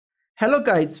Hello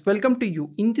guys, welcome to you.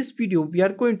 In this video, we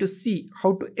are going to see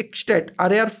how to extract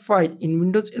RAR file in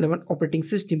Windows 11 operating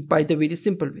system by the very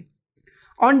simple way.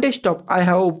 On desktop, I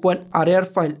have one RAR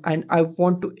file and I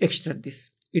want to extract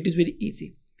this. It is very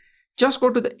easy. Just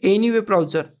go to the any web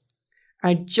browser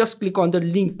and just click on the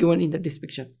link given in the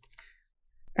description.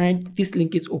 And this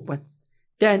link is open.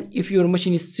 Then if your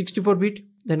machine is 64-bit,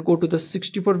 then go to the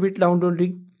 64-bit download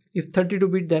link. If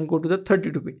 32-bit, then go to the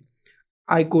 32-bit.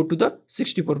 I go to the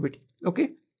 64-bit.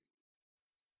 Okay,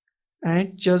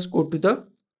 and just go to the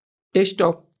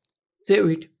desktop, save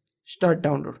it, start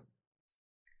download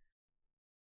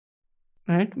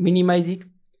and minimize it.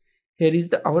 Here is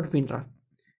our WinRAR.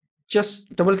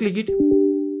 Just double click it,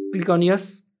 click on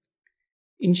yes,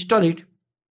 install it.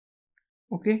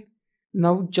 Okay,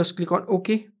 now just click on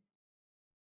OK,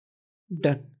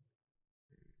 done.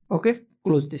 Okay,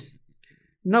 close this.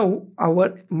 Now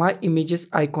our my images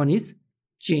icon is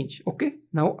change. Okay,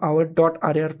 now our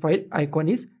 .rar file icon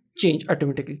is changed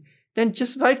automatically. Then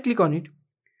just right click on it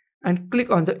and click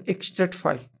on the extract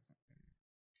file.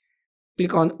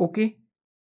 Click on OK.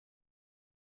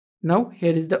 Now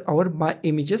here is the our my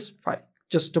images file.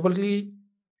 Just double click.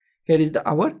 Here is the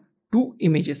our two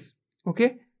images.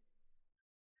 Okay,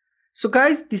 so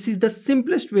guys, this is the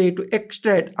simplest way to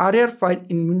extract RAR file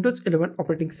in Windows 11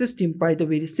 operating system by the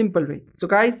very simple way. So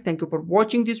guys, thank you for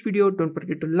watching this video. Don't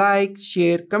forget to like,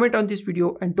 share, comment on this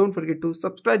video and don't forget to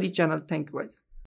subscribe the channel. Thank you guys.